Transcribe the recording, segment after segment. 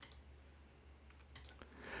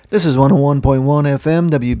This is 101.1 FM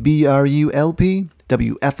WBRU-LP,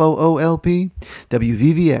 WFOO-LP,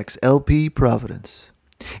 WVVX-LP Providence.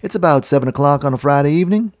 It's about 7 o'clock on a Friday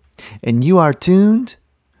evening, and you are tuned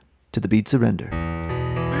to the Beat Surrender.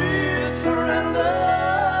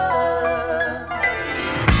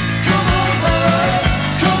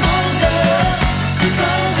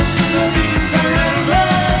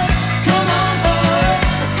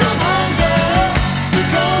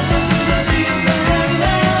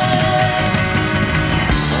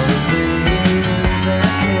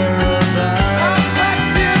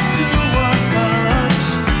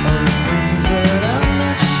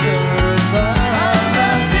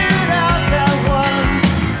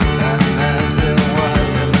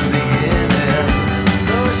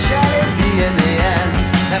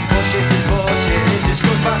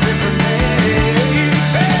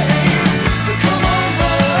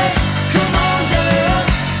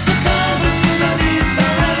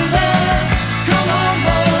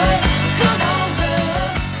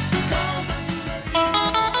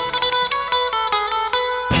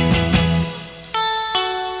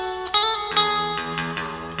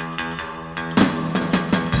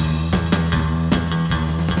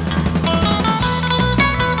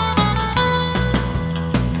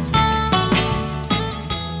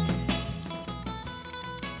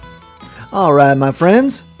 All right, my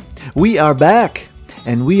friends, we are back,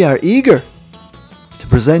 and we are eager to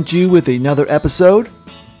present you with another episode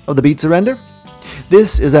of the Beat Surrender.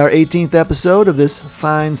 This is our 18th episode of this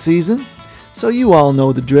fine season, so you all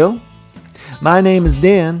know the drill. My name is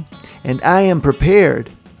Dan, and I am prepared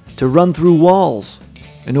to run through walls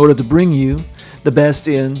in order to bring you the best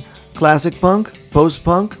in classic punk,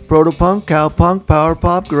 post-punk, proto-punk, cowpunk, power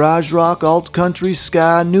pop, garage rock, alt country,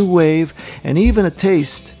 ska, new wave, and even a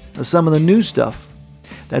taste of some of the new stuff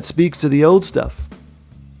that speaks to the old stuff.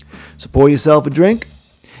 So pour yourself a drink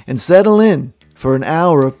and settle in for an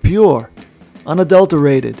hour of pure,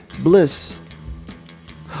 unadulterated bliss,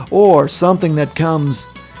 or something that comes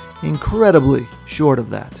incredibly short of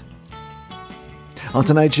that. On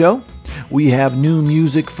tonight's show, we have new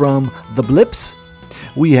music from the Blips,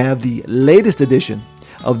 we have the latest edition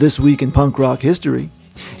of This Week in Punk Rock History,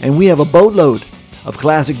 and we have a boatload of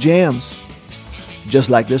classic jams,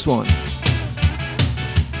 just like this one.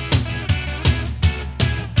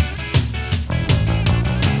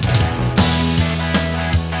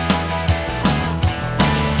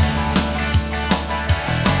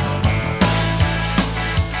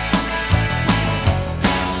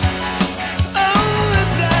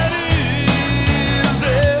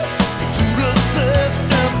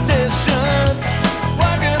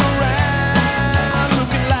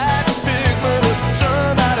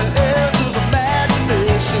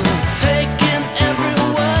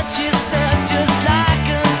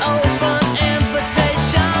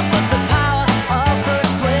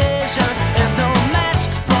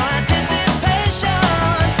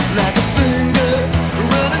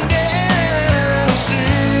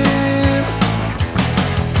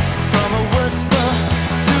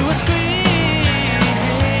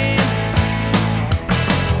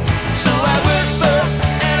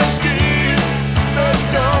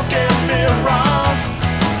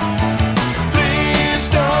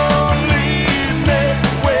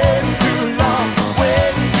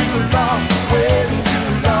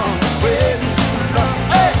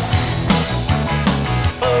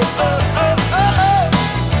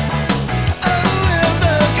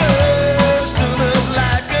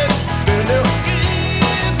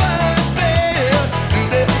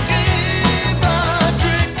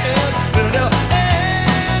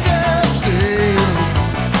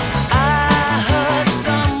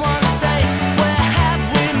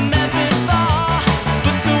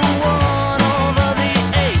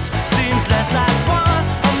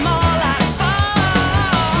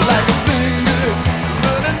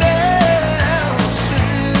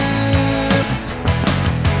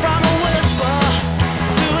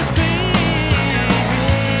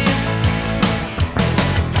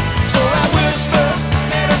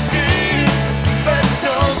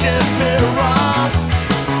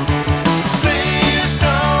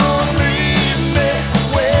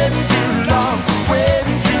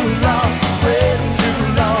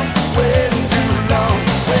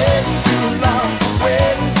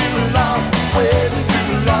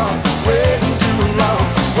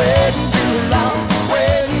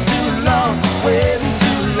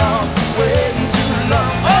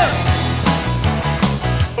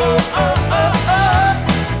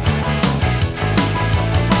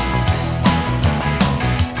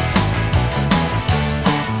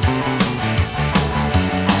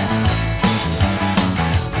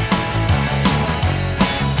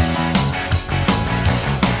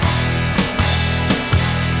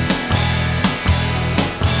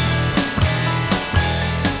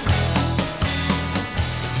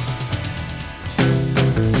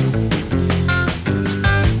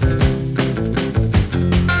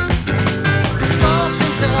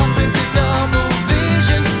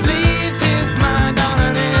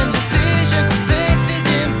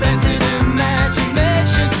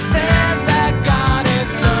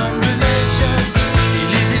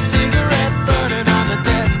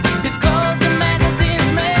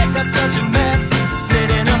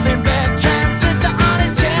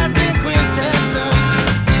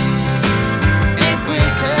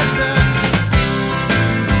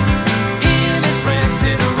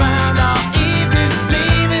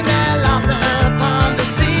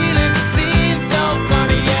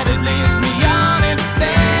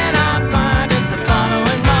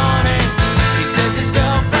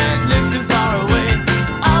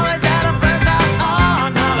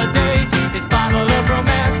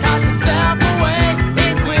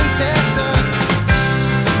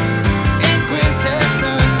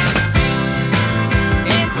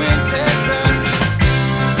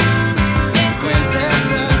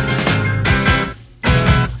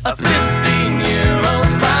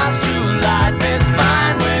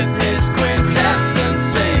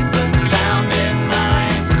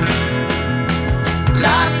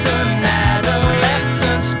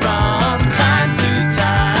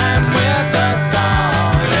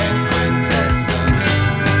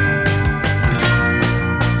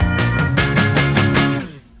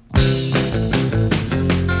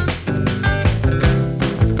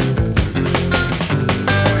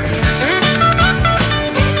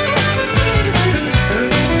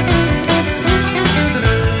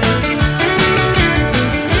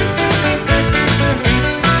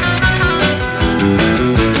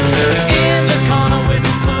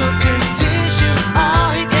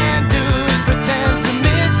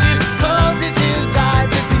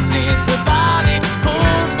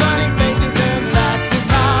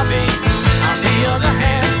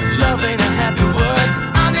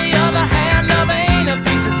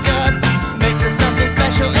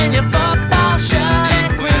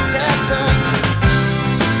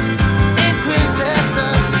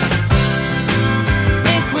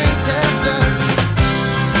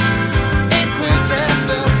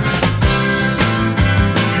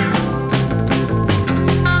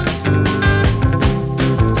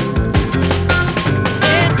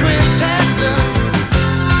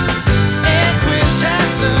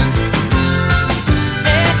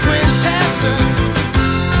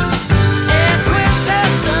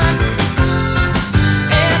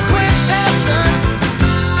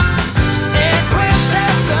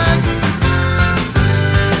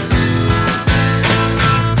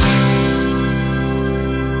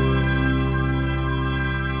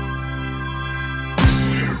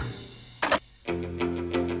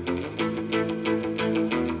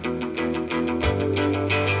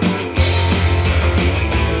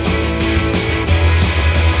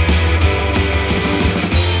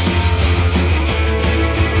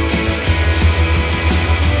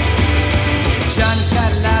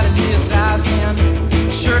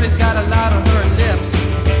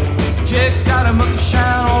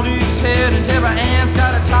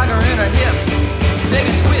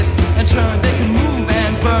 turn, they can move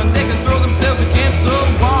and burn, they can throw themselves against the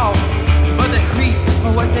wall, but they creep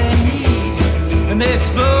for what they need, and they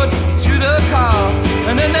explode to the call,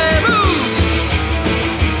 and then they move.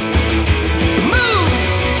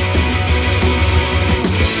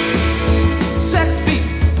 Sex beat,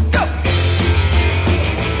 go!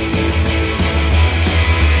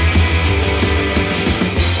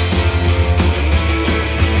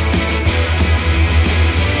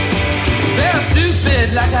 Very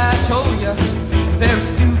stupid like I told you, very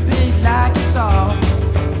stupid like you saw,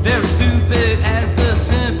 very stupid as the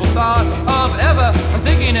simple thought of ever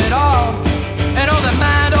thinking at all. And all the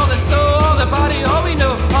mind, all the soul, all the body, all we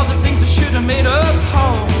know, all the things that should have made us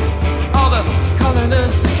whole, all the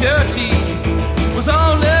colorless security was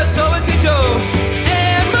only so it could go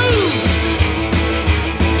and move,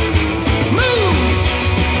 move.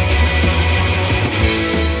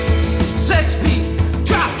 Sex beat,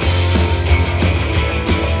 drop.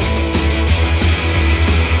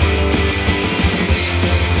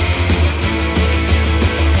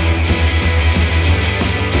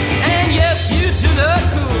 And yes, you do look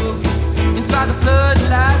cool inside the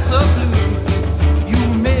floodlights of blue.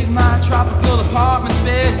 Make my tropical apartment's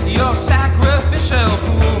bed your sacrificial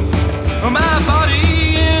pool. My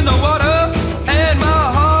body in the water and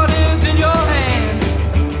my heart is in your hand.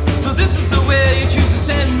 So this is the way you choose to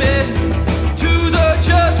send me to the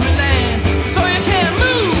judgment land. So you can't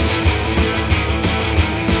move,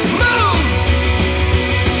 move.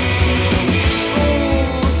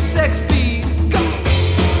 Oh, sex beat, go.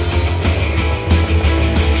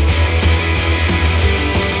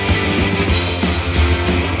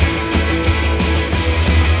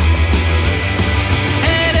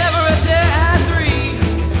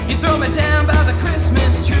 Down by the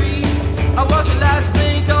Christmas tree, I watch your lights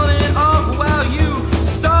blink on and off while you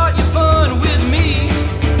start your fun with me.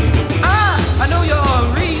 I know your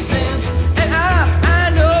reasons and I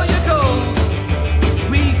know your goals.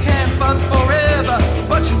 We can fun forever,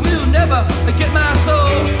 but you will never get my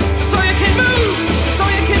soul. So you can move, so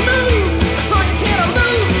you can move, so you can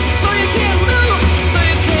move, so you can move, so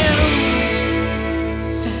you can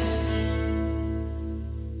move. Sex.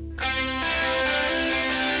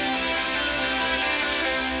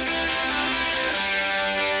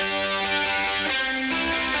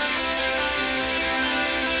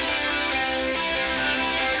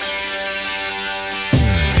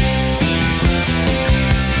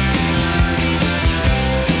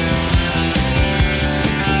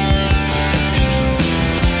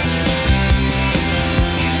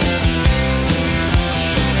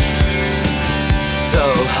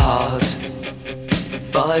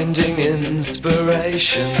 Finding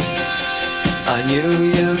inspiration, I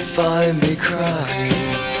knew you'd find me crying.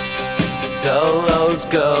 Tell those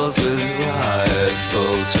girls with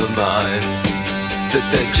rifles for minds that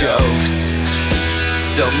their jokes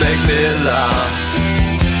don't make me laugh.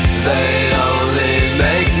 They only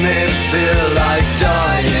make me feel like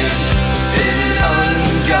dying in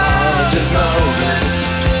unguarded moments.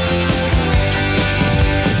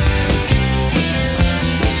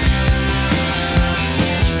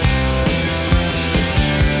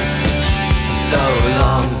 So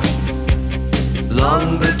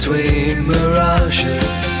long between mirages,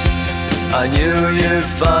 I knew you'd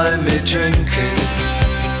find me drinking.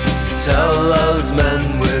 Tell those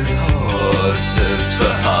men with horses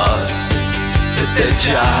for hearts that their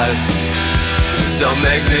jibes don't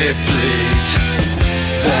make me bleed.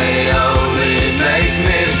 They only make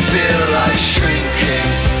me feel like shrinking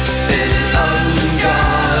in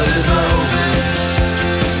unguarded moments.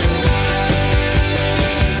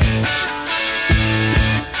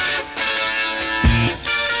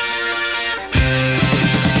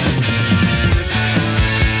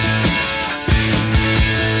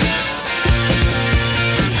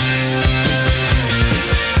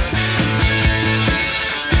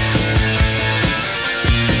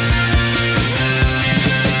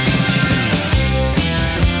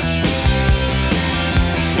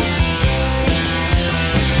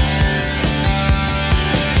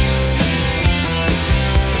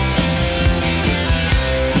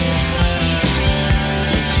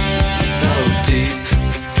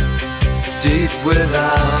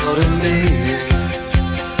 Without a meaning,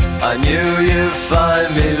 I knew you'd find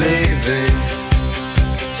me leaving.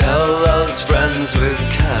 Tell those friends with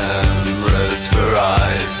cameras for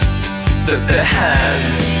eyes that their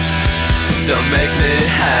hands don't make me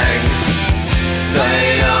hang.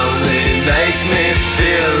 They only make me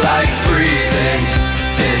feel like breathing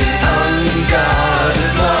in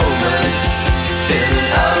unguarded moments, in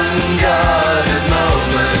unguarded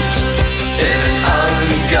moments, in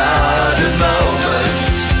unguarded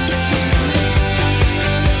moments.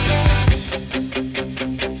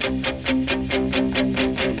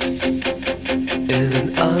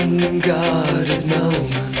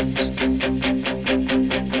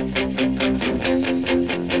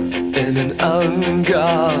 in an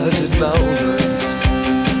unguarded moment,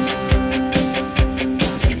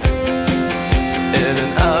 in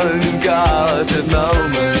an unguarded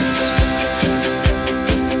moment,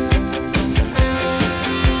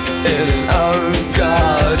 in an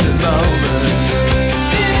unguarded moment, in an unguarded moment,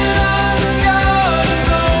 in an unguarded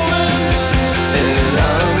moment, in an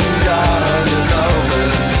unguarded moment,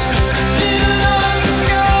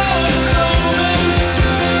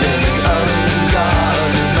 in an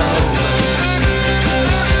unguarded moment.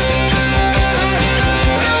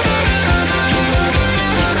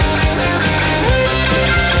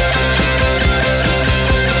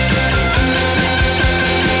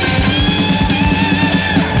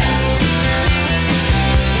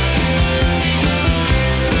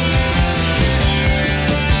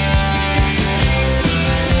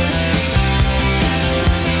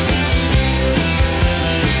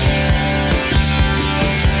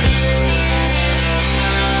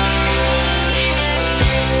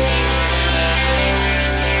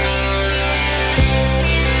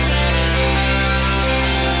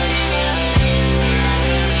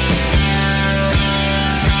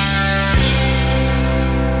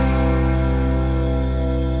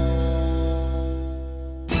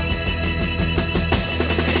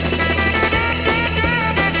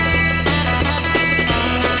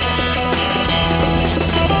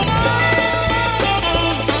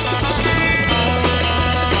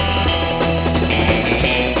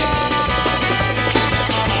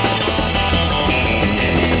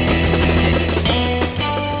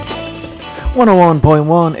 One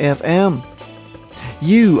 101.1 FM.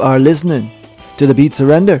 You are listening to The Beat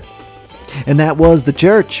Surrender. And that was The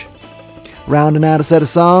Church. Rounding out a set of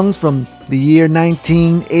songs from the year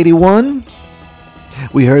 1981,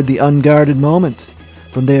 we heard The Unguarded Moment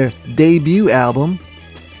from their debut album,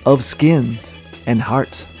 Of Skins and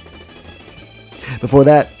Hearts. Before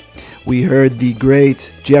that, we heard the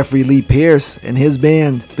great Jeffrey Lee Pierce and his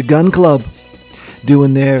band, The Gun Club,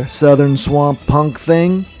 doing their southern swamp punk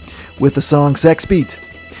thing with the song Sex Beat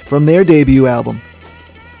from their debut album,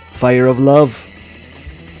 Fire of Love.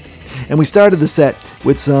 And we started the set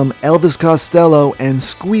with some Elvis Costello and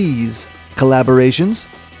Squeeze collaborations.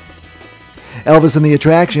 Elvis and the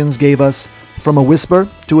Attractions gave us From a Whisper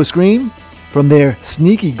to a Scream from their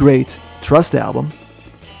sneaky great Trust album.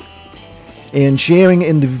 And sharing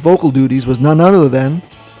in the vocal duties was none other than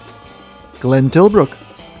Glenn Tilbrook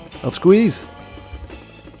of Squeeze.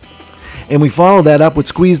 And we followed that up with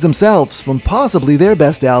Squeeze themselves from possibly their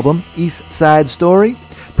best album, East Side Story,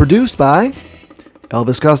 produced by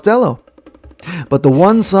Elvis Costello. But the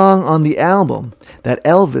one song on the album that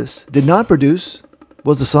Elvis did not produce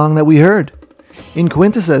was the song that we heard, In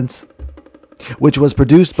Quintessence, which was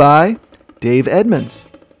produced by Dave Edmunds.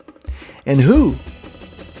 And who,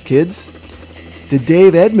 kids, did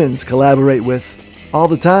Dave Edmunds collaborate with all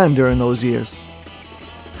the time during those years?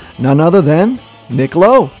 None other than Nick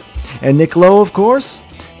Lowe. And Nick Lowe, of course,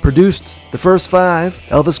 produced the first 5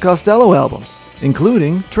 Elvis Costello albums,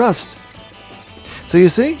 including Trust. So you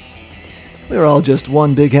see, we're all just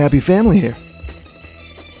one big happy family here.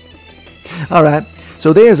 Alright,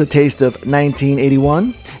 so there's a taste of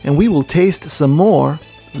 1981, and we will taste some more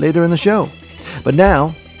later in the show. But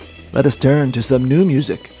now, let us turn to some new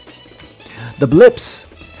music. The Blips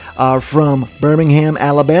are from Birmingham,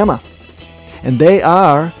 Alabama, and they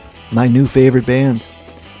are my new favorite band.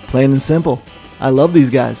 Plain and simple. I love these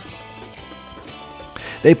guys.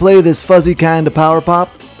 They play this fuzzy kind of power pop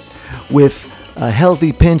with a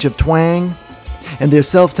healthy pinch of twang, and their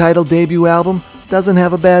self-titled debut album doesn't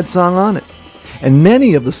have a bad song on it. And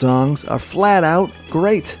many of the songs are flat out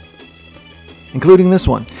great, including this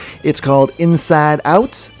one. It's called Inside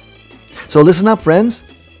Out. So listen up, friends.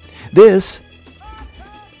 This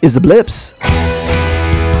is the Blips.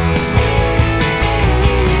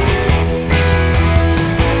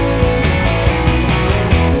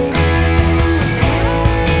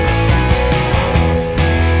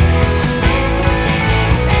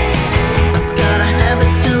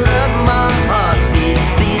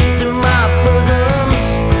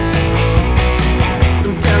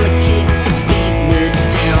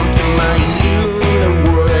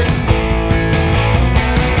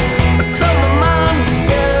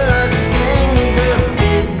 Singing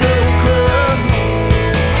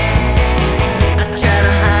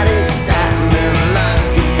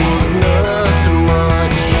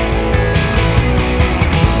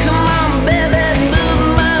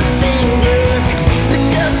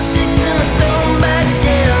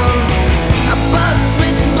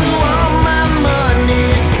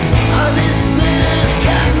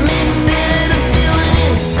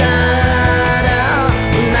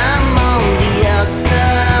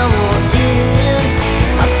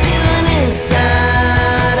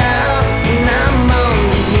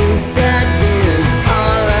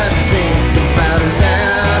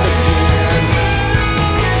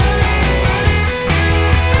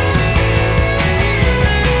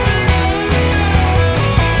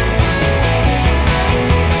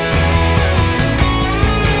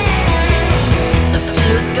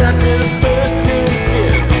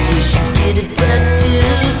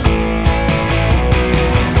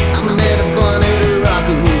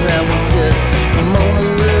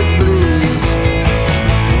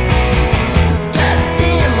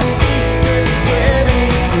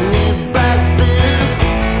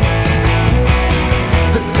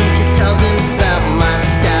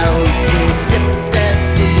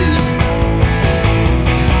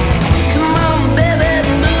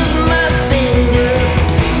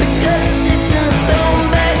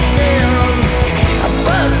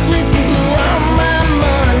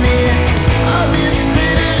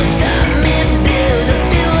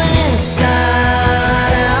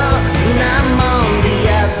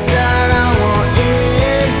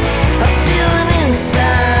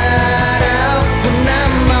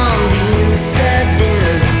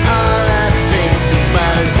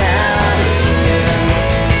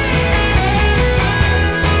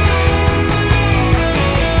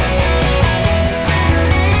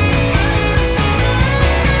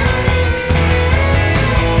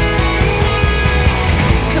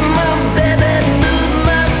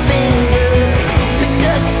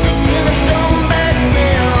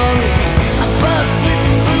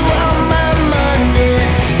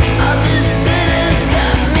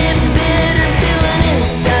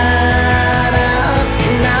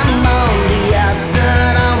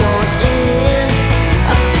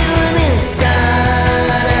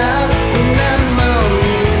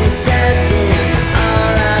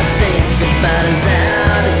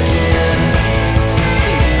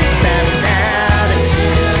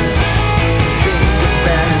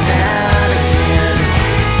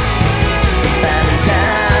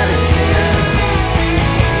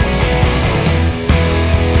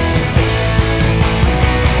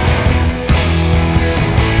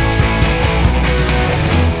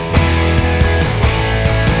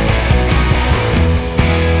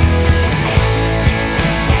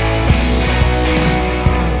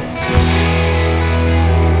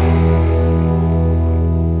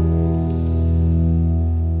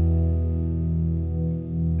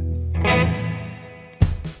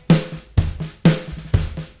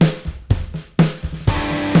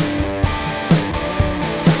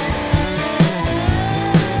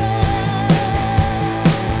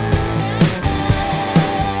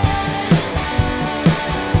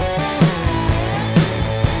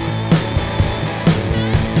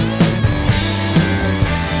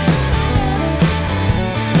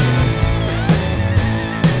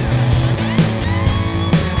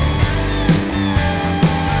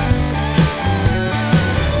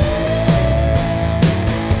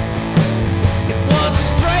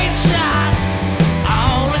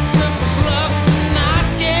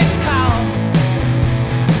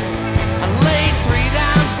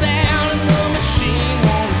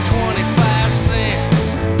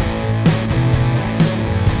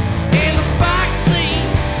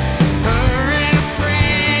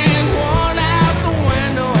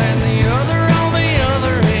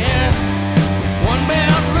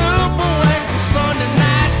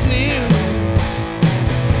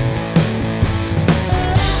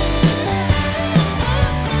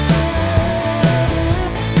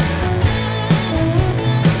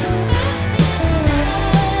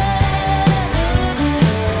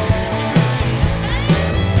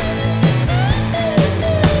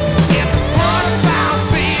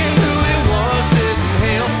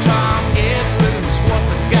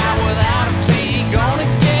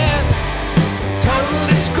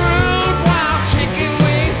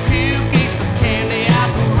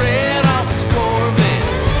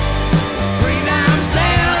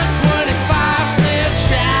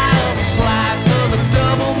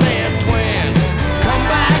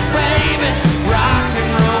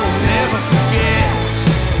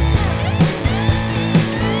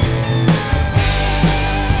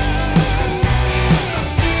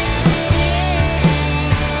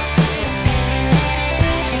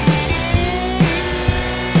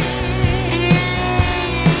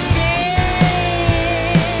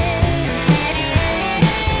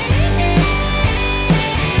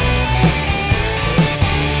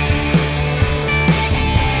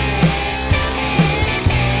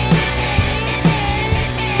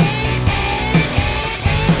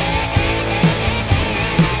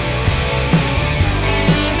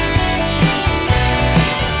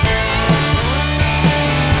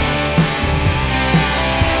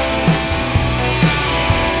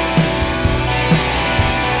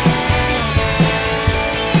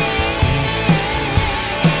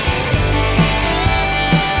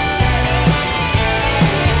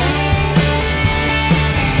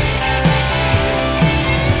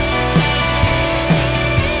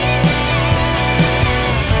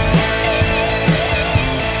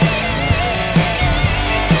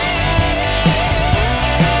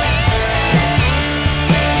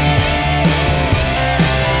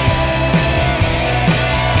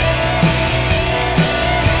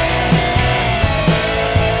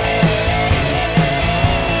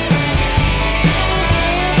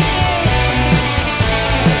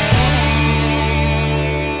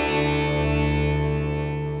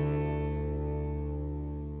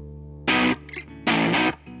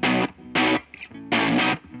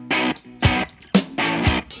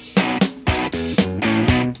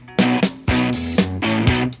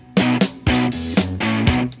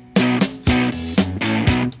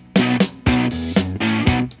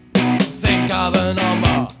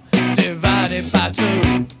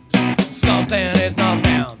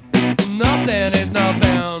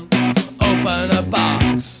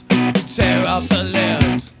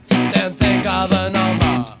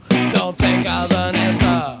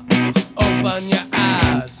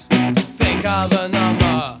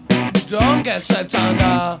Don't get swept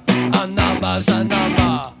under. A number's a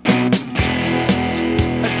number.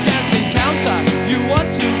 A chance encounter you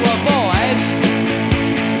want to avoid.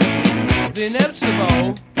 The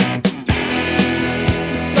inevitable.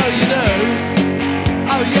 So you do.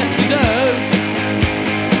 Oh yes you do.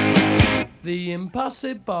 The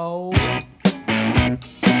impossible.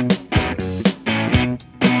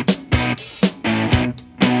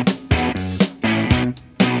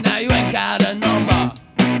 Now you ain't got a number.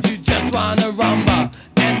 You just wanna rumba.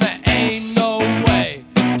 And there ain't no way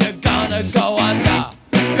you're gonna go under.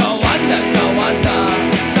 Go under, go under.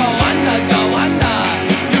 Go under, go under.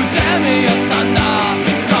 You tell me you're thunder.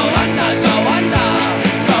 Go under, go under.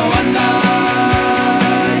 Go under,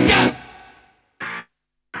 yeah.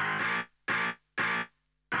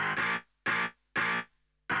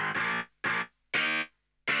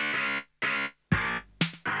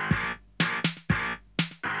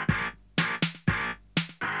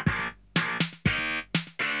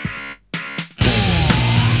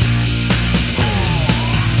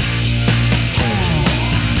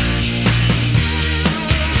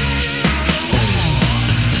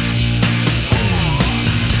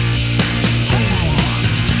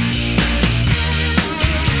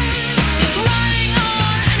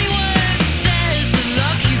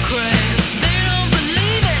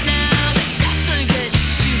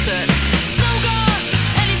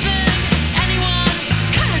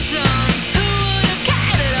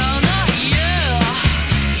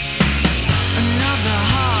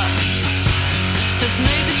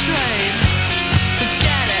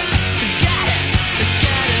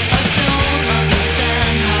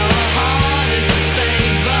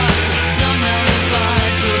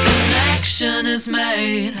 Is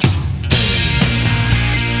made.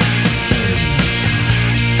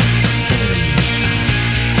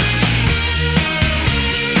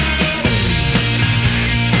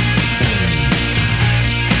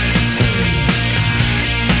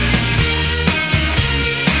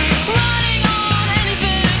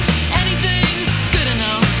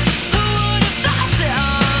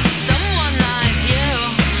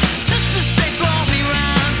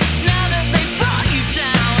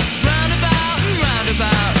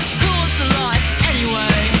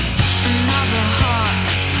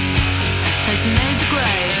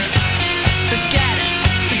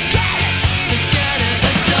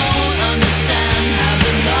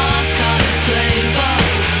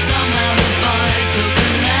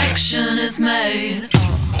 Is made.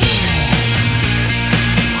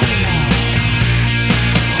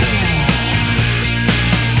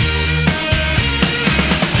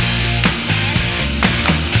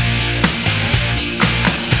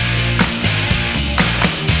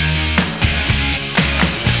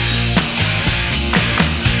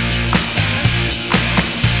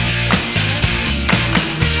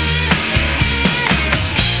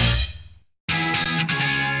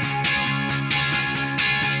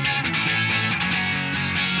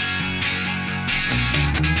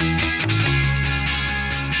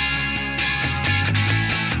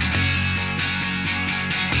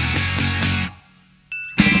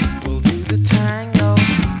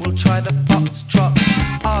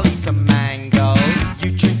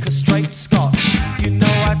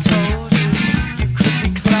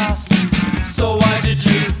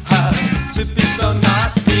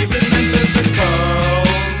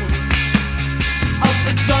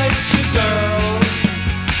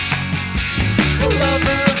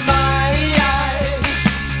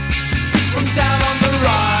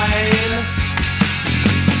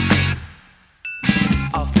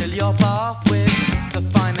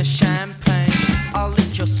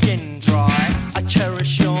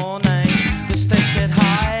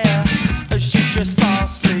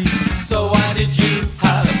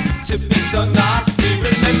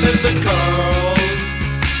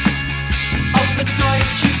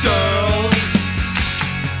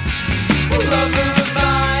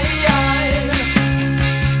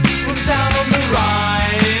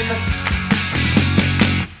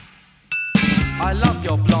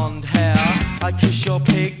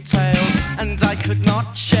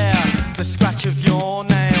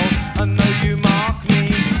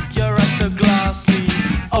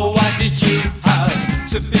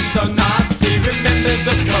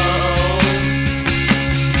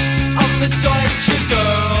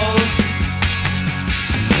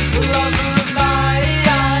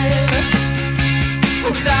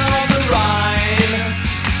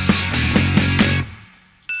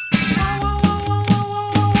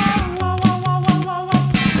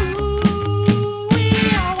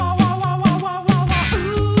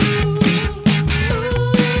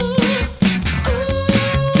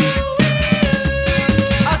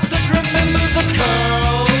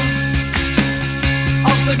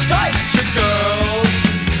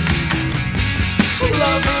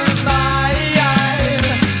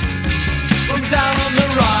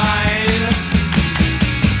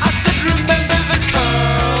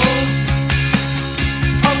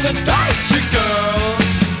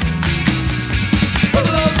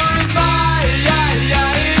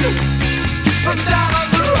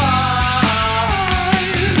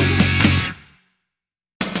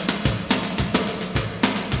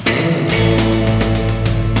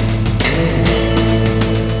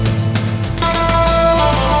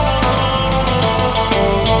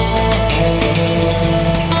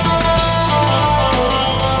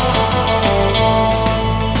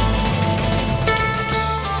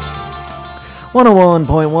 101.1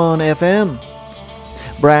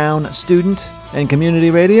 FM, Brown Student and Community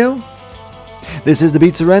Radio. This is The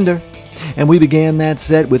Beat Surrender, and we began that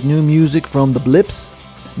set with new music from the Blips,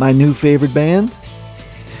 my new favorite band.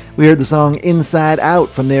 We heard the song Inside Out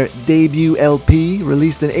from their debut LP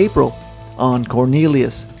released in April on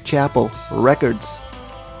Cornelius Chapel Records.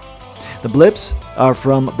 The Blips are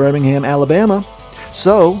from Birmingham, Alabama,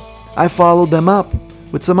 so I followed them up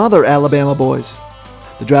with some other Alabama boys,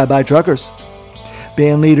 the Drive-By Truckers.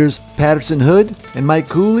 Band leaders Patterson Hood and Mike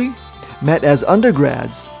Cooley met as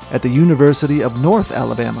undergrads at the University of North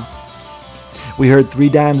Alabama. We heard 3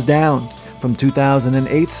 Dimes Down from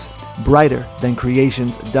 2008's Brighter Than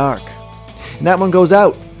Creation's Dark. And that one goes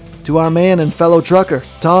out to our man and fellow trucker,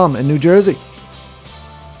 Tom in New Jersey.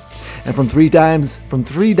 And from 3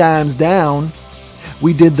 Dimes Down,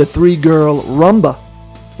 we did the 3-girl rumba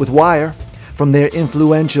with Wire from their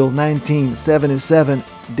influential 1977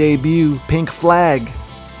 debut Pink Flag.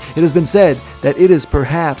 It has been said that it is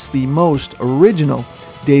perhaps the most original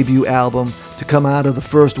debut album to come out of the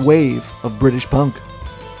first wave of British punk.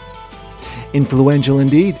 Influential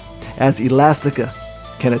indeed, as Elastica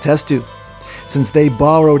can attest to, since they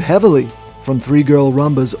borrowed heavily from 3-Girl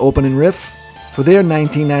Rumba's opening riff for their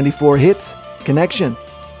 1994 hit, Connection,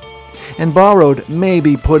 and borrowed,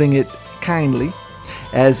 maybe putting it kindly,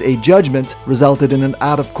 as a judgment resulted in an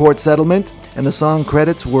out-of-court settlement and the song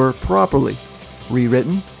credits were properly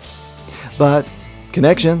rewritten. But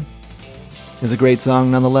Connection is a great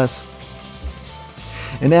song nonetheless.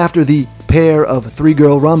 And after the pair of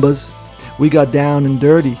 3-Girl Rumbas, we got down and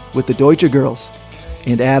dirty with the Deutsche Girls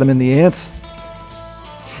and Adam and the Ants.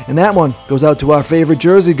 And that one goes out to our favorite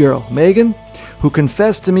Jersey girl, Megan, who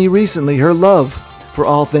confessed to me recently her love for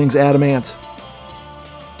all things Adam Ant.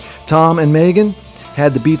 Tom and Megan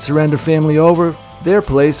had the Beat Surrender family over their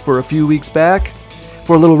place for a few weeks back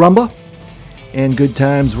for a little rumba, and good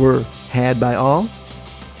times were had by all.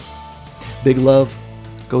 Big love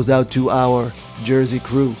goes out to our Jersey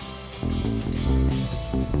crew.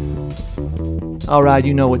 Alright,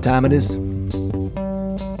 you know what time it is.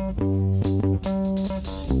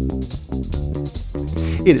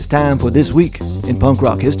 It is time for This Week in Punk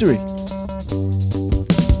Rock History.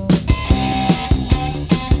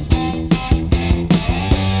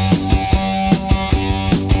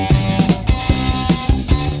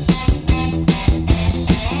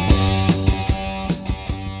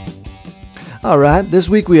 Alright, this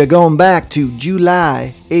week we are going back to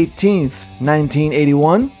July 18th,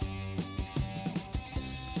 1981.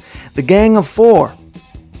 The Gang of 4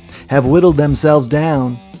 have whittled themselves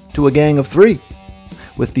down to a gang of 3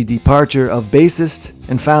 with the departure of bassist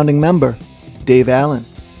and founding member Dave Allen.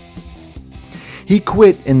 He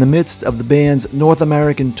quit in the midst of the band's North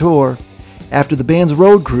American tour after the band's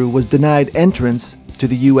road crew was denied entrance to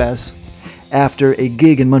the U.S. after a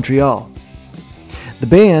gig in Montreal. The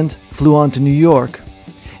band flew on to New York,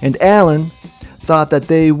 and Allen thought that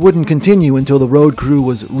they wouldn't continue until the road crew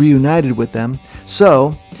was reunited with them,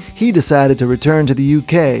 so he decided to return to the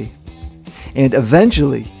UK, and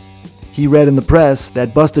eventually he read in the press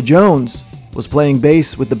that Busta Jones was playing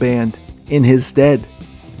bass with the band in his stead.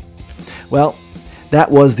 Well, that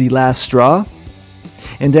was the last straw,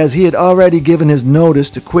 and as he had already given his notice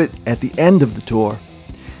to quit at the end of the tour,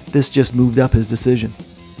 this just moved up his decision.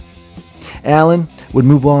 Allen would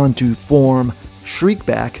move on to form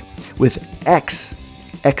Shriekback with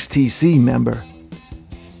ex-XTC member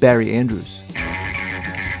Barry Andrews.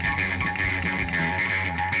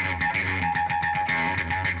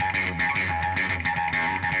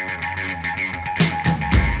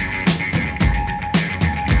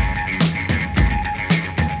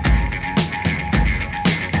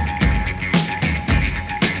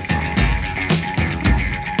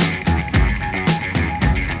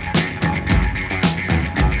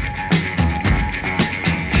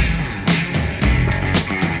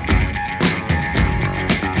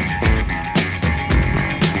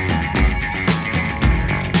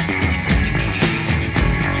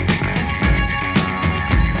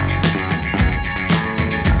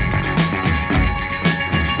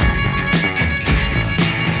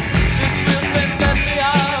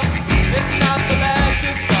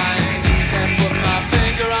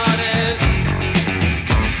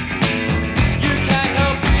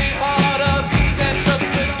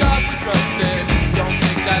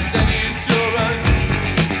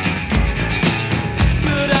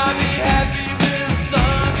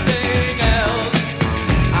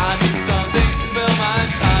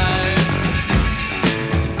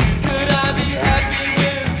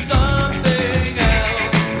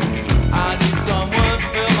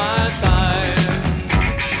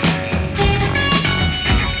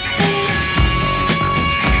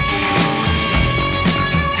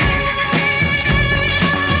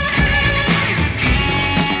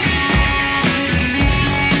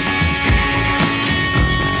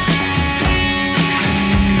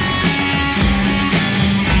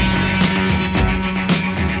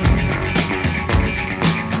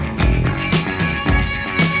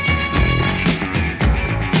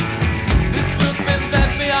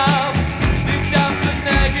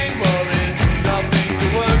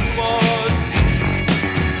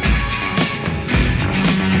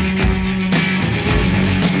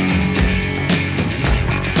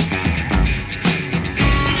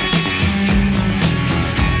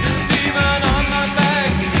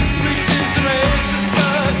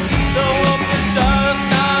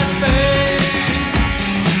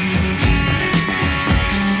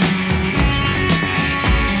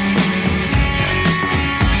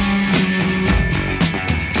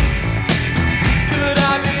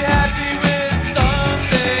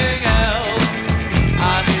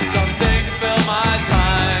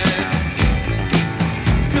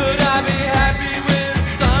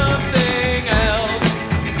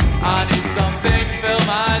 I need something to fill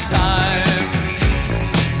my time.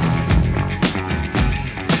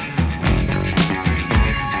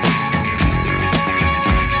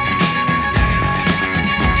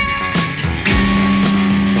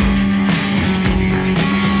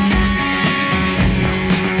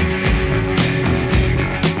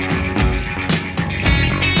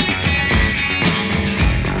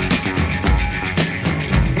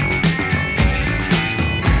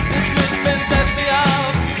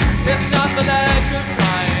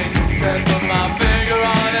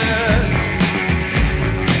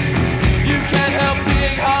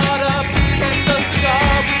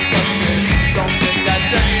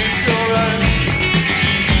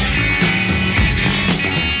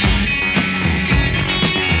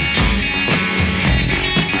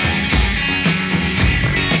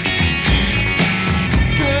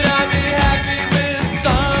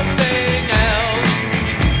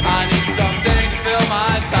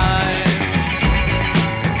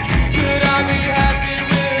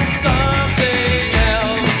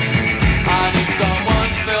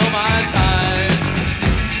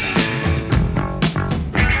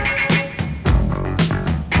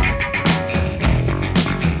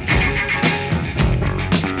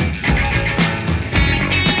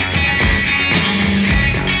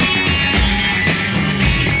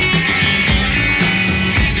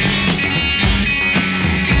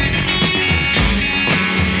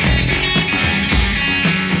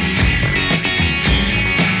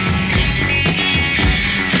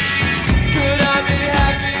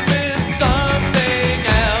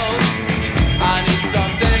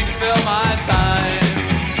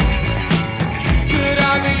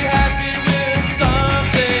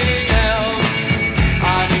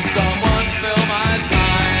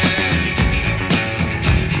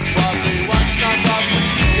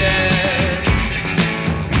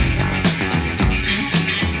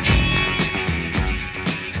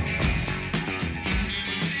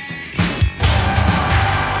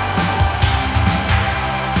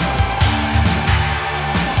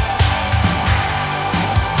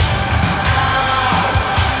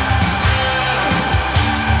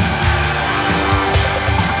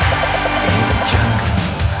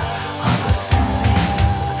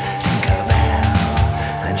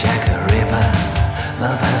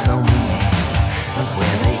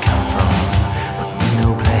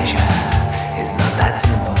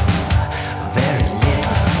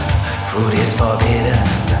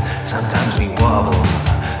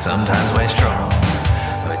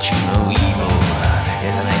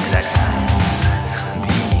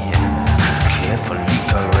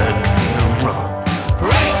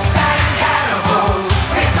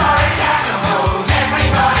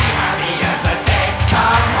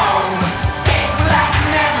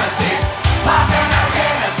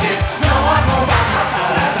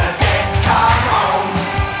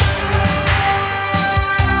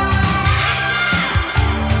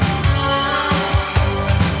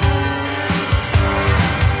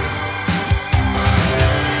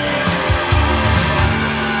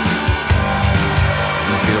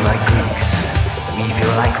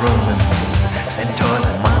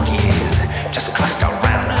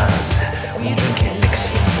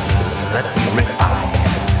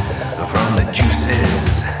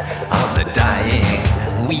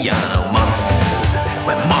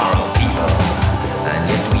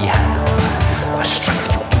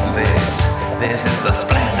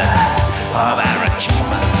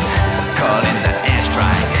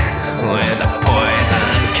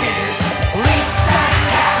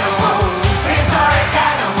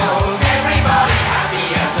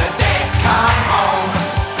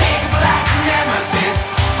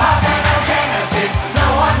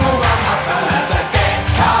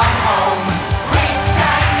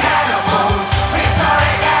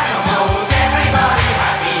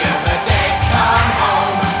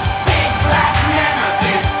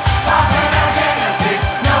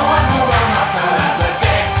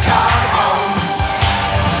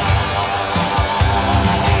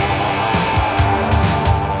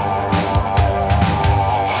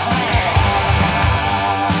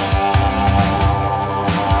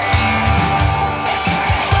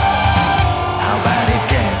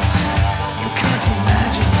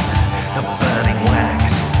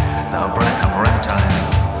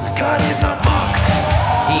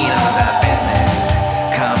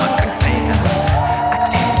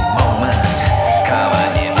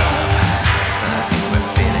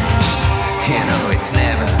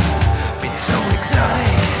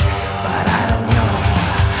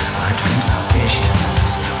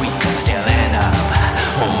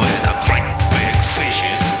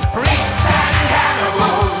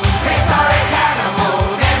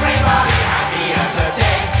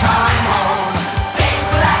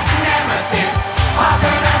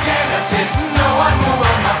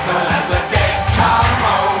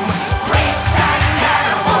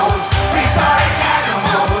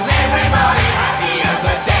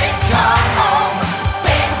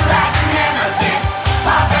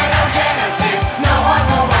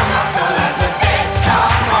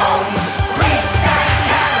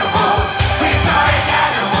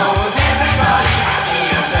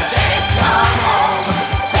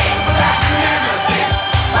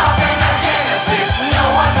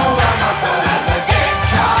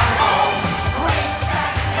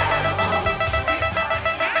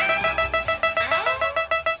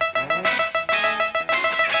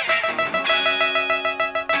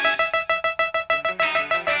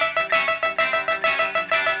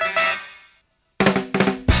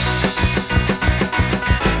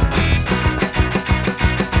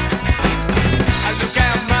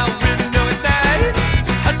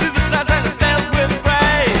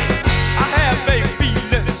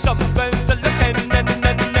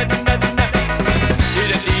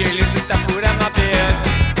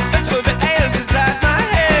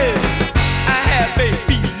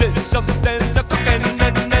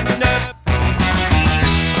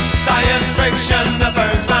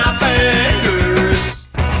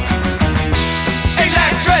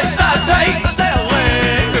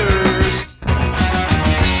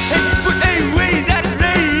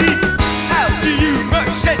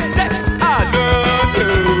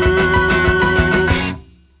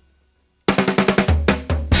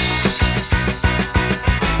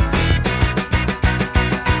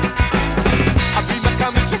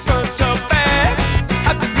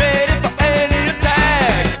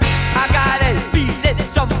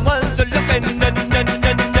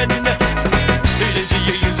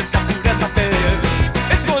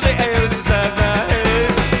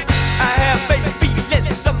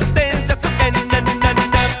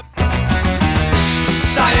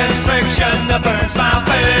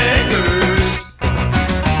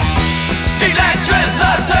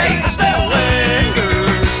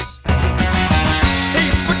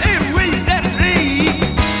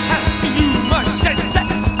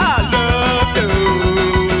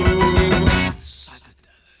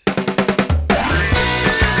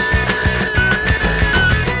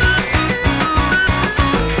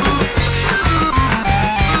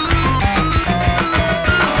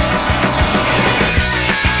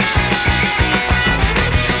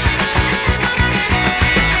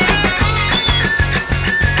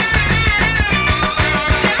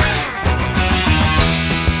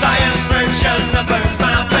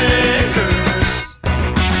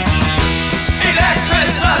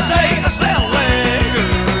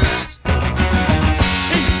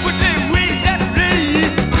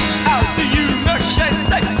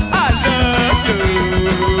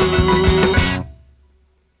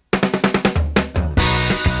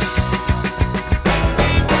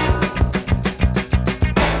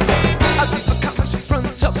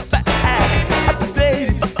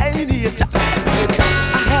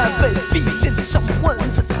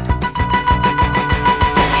 someone's.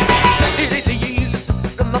 It ain't the years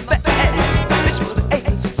from my back. It's what the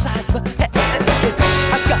aches inside my head.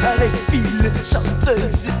 I got a feeling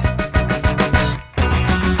something's.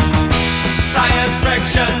 Science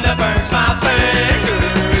fiction that burns my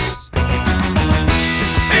fingers.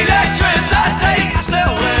 Electricity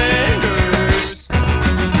still lingers.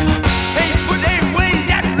 Hey, but anyway,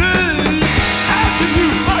 that rude. How do you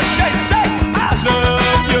much I say I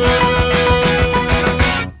love you?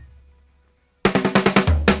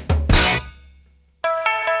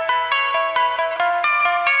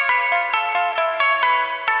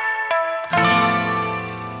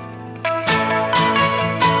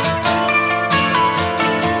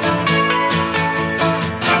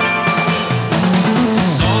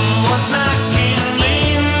 Someone's knocking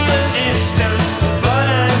in the distance, but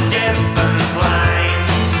I'm deaf and blind.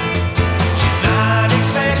 She's not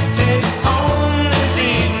expected home this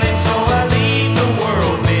evening, so I leave the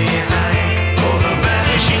world behind. For the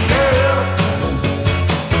vanishing girl,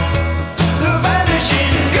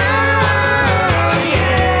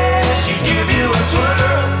 yeah, she give you a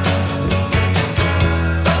twirl,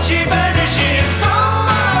 but she vanishes from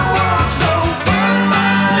my world. So burn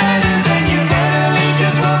my letters and you better leave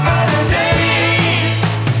just one by the day.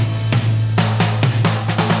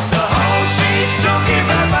 The whole street's talking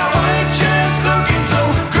about my white shirts looking so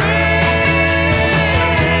great.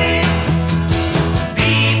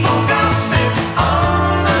 People gossip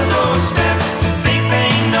on the doorstep, think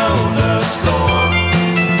they know the score.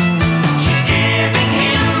 She's giving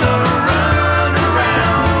him the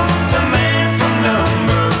runaround, the man from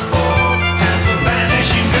number 4. As a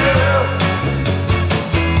vanishing girl,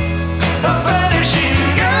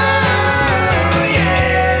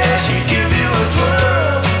 yeah, she give you a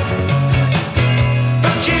twirl,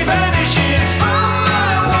 but she vanishes from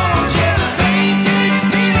my world. Yeah, the paint is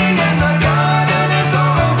peeling and the garden is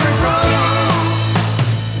all overgrown.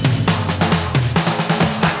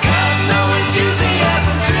 I got no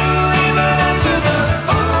enthusiasm to even answer the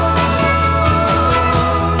phone.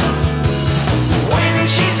 When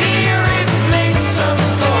she's here, it makes up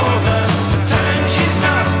for the time she's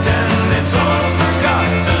not, and it's all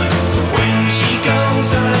forgotten. When she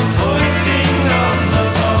goes, I'm putting on the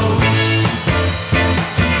post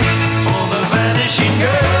for the vanishing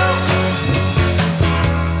girl.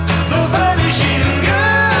 The vanishing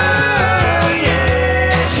girl, yeah,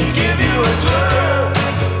 she give you a twirl,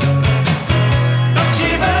 but she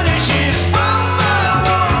vanishes from my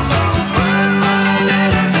world. So burn my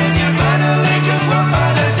letters and you better leave just one by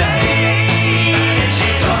the day.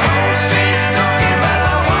 The whole street's talking about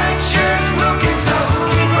our white shirts looking so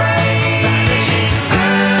great.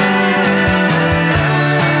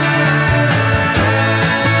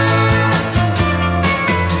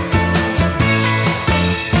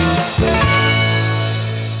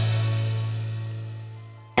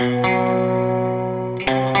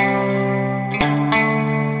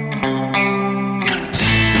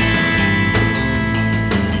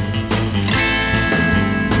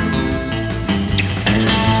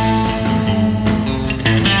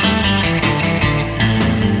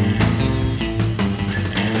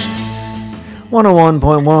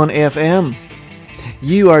 .1 FM.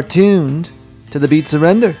 You are tuned to the Beat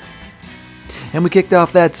Surrender. And we kicked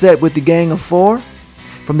off that set with the Gang of Four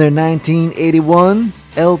from their 1981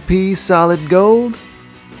 LP Solid Gold.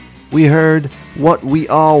 We heard What We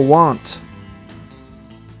All Want.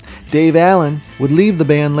 Dave Allen would leave the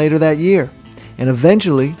band later that year and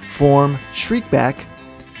eventually form Shriekback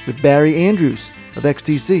with Barry Andrews of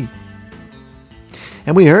XTC.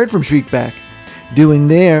 And we heard from Shriekback doing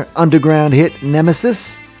their underground hit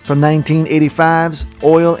Nemesis from 1985's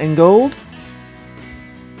Oil and Gold.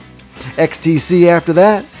 XTC after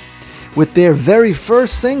that with their very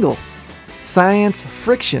first single, Science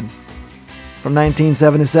Friction, from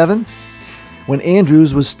 1977, when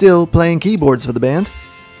Andrews was still playing keyboards for the band.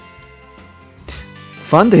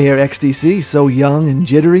 Fun to hear XTC so young and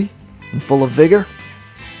jittery and full of vigor.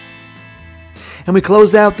 And we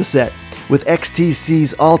closed out the set with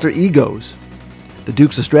XTC's alter egos, the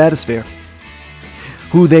Dukes of Stratosphere,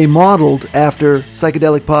 who they modeled after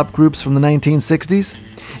psychedelic pop groups from the 1960s.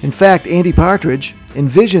 In fact, Andy Partridge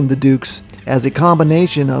envisioned the Dukes as a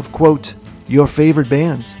combination of, quote, your favorite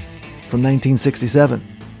bands from 1967.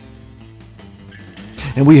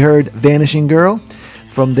 And we heard Vanishing Girl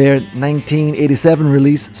from their 1987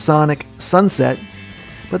 release Sonic Sunset,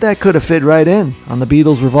 but that could have fit right in on the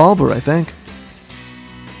Beatles' Revolver, I think.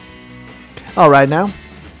 Alright now,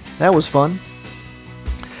 that was fun.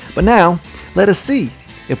 But now, let us see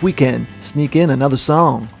if we can sneak in another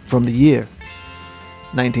song from the year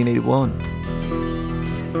 1981.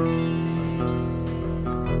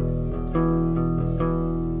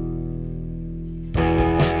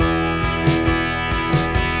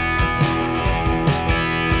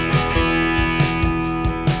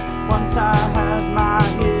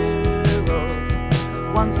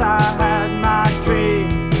 Once I had my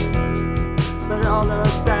dream, but all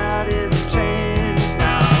of that is changed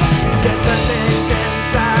now. You turn things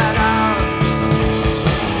inside out.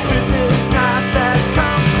 Truth is not that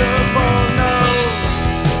comfortable, no.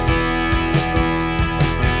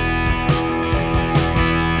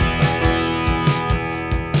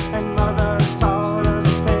 And mother taught us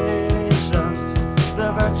patience,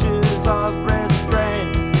 the virtues of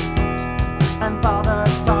restraint. And father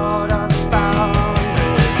taught us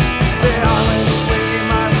boundaries, the always we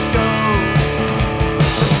must go.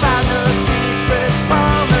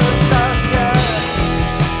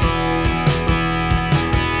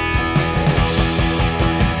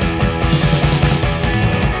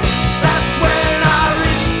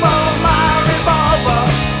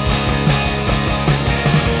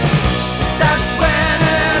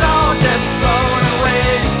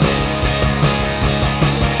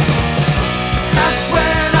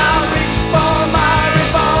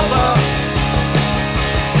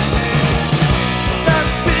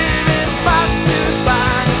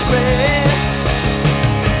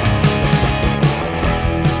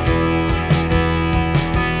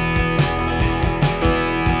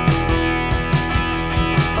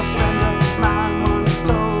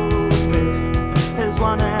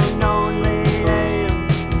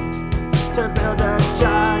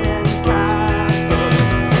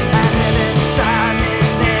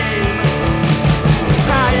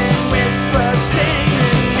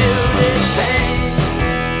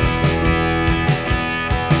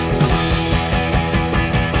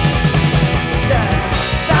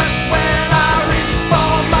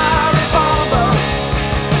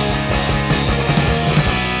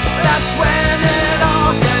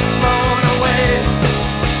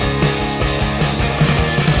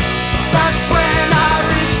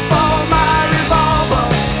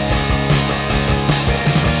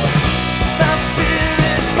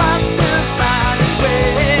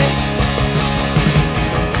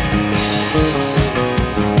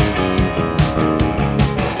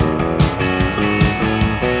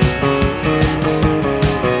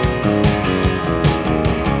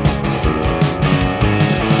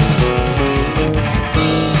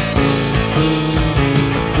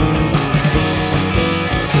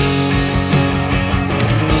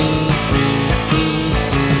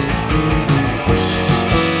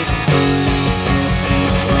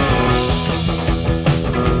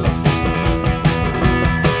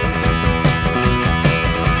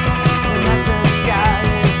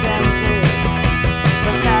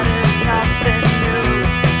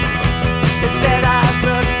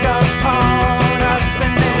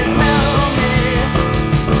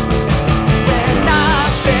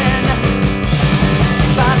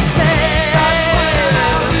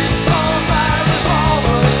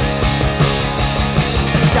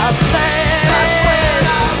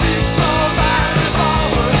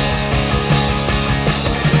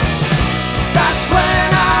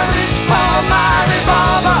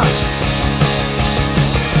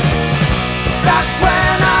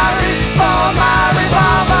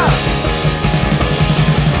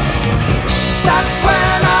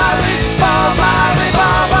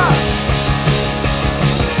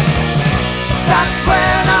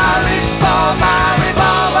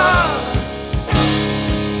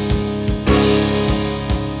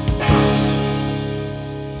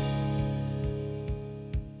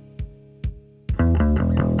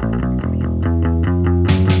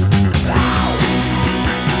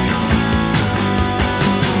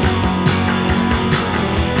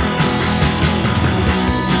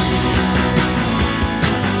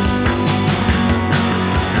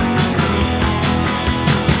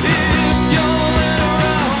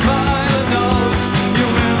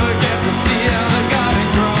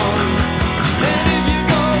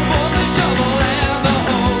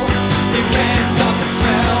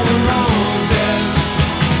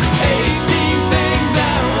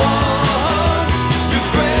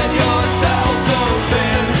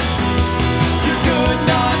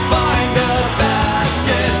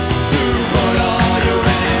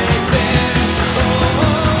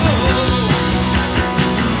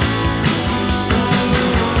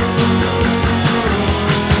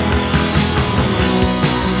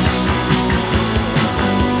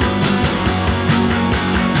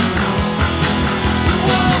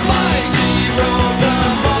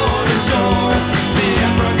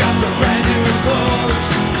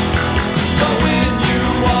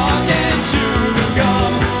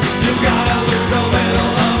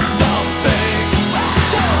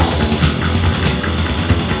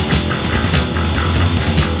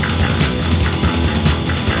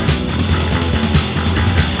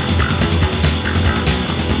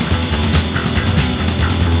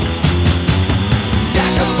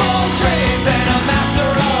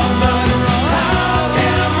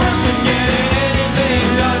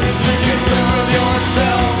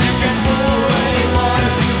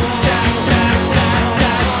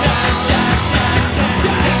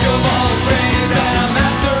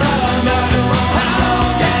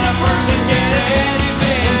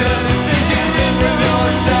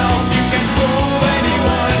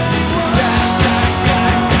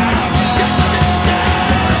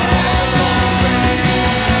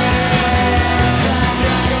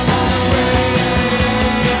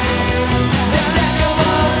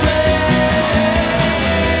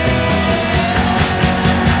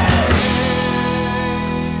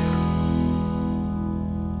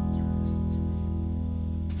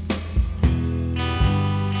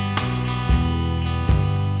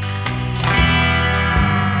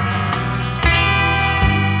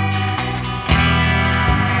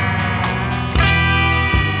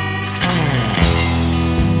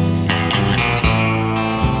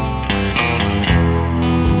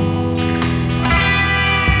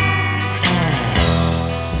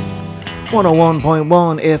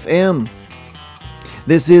 101.1 FM.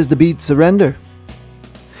 This is The Beat Surrender.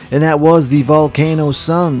 And that was the Volcano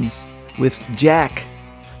Suns with Jack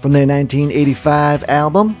from their 1985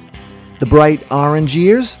 album, The Bright Orange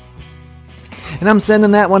Years. And I'm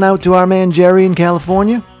sending that one out to our man Jerry in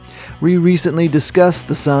California. We recently discussed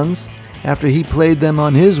the Suns after he played them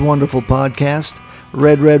on his wonderful podcast,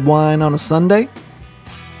 Red Red Wine on a Sunday.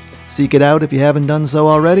 Seek it out if you haven't done so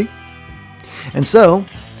already. And so,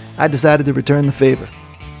 I decided to return the favor.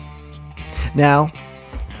 Now,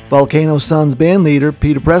 Volcano Suns band leader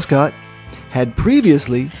Peter Prescott had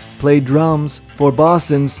previously played drums for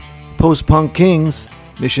Boston's post-punk kings,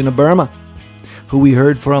 Mission of Burma, who we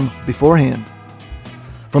heard from beforehand.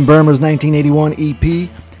 From Burma's 1981 EP,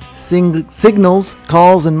 Signals,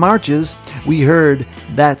 Calls, and Marches, we heard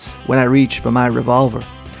That's When I Reach for My Revolver,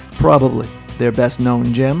 probably their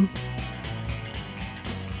best-known gem.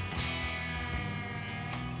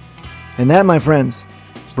 And that, my friends,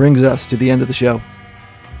 brings us to the end of the show.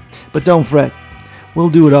 But don't fret,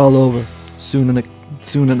 we'll do it all over soon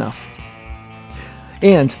enough.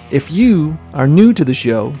 And if you are new to the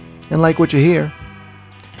show and like what you hear,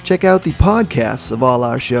 check out the podcasts of all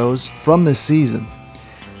our shows from this season.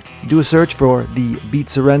 Do a search for The Beat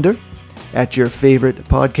Surrender at your favorite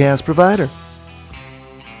podcast provider.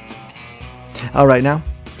 All right, now,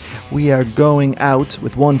 we are going out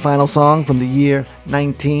with one final song from the year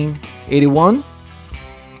 1981.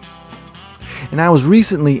 And I was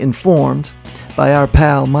recently informed by our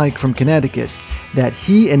pal Mike from Connecticut that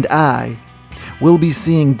he and I will be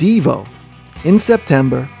seeing Devo in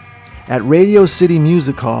September at Radio City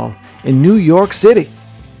Music Hall in New York City.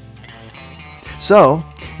 So,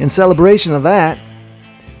 in celebration of that,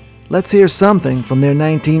 let's hear something from their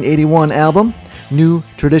 1981 album, New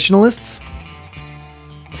Traditionalists.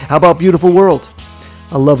 How about Beautiful World?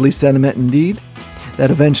 A lovely sentiment indeed, that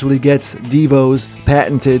eventually gets Devo's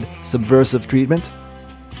patented subversive treatment.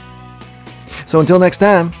 So until next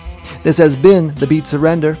time, this has been The Beat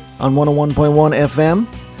Surrender on 101.1 FM,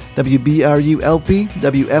 WBRU-LP,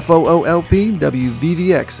 WFOO-LP,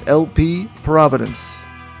 WVVX-LP Providence.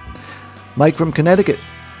 Mike from Connecticut,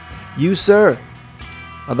 you, sir,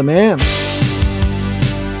 are the man.